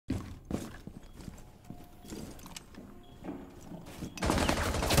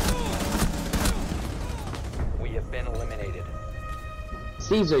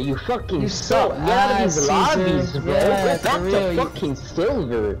Caesar, you fucking You suck. so Get out of these ass, lobbies, Caesar. bro. Yeah, Get back for to real. fucking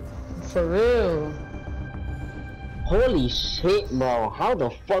silver. For real. Holy shit, bro. How the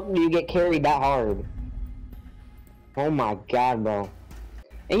fuck do you get carried that hard? Oh my god, bro.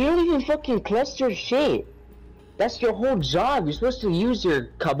 And you don't even fucking cluster shit. That's your whole job. You're supposed to use your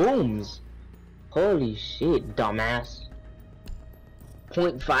kabooms. Holy shit, dumbass.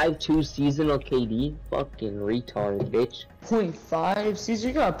 0.52 seasonal KD? Fucking retard, bitch. 0.5? Caesar,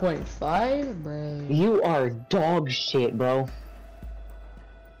 you got 0.5? Bro. You are dog shit, bro.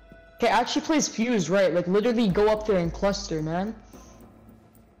 Okay, actually plays Fuse, right? Like, literally go up there and cluster, man.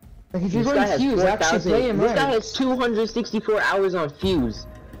 Like, if you're This guy going has Fuse, actually play him right. This guy has 264 hours on Fuse.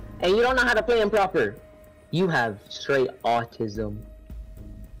 And you don't know how to play him proper. You have straight autism.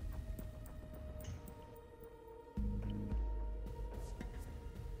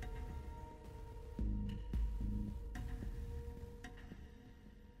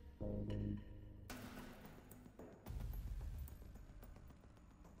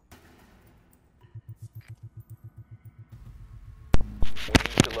 We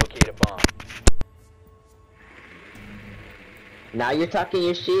need to locate a bomb. Now you're talking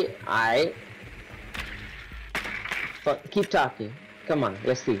your shit, alright? Fuck, keep talking. Come on,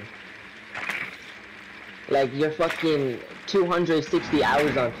 let's see. Like, your fucking 260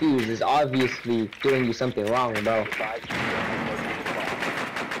 hours on Fuse is obviously doing you something wrong, bro. Advise you have located a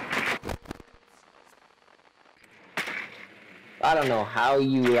bomb. I don't know how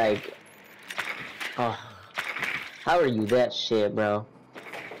you, like... Oh, how are you that shit, bro?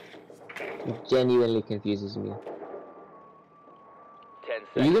 It genuinely confuses me.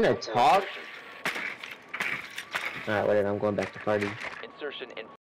 10 Are you seconds gonna before talk? insertion. Alright, whatever, I'm going back to party. Insertion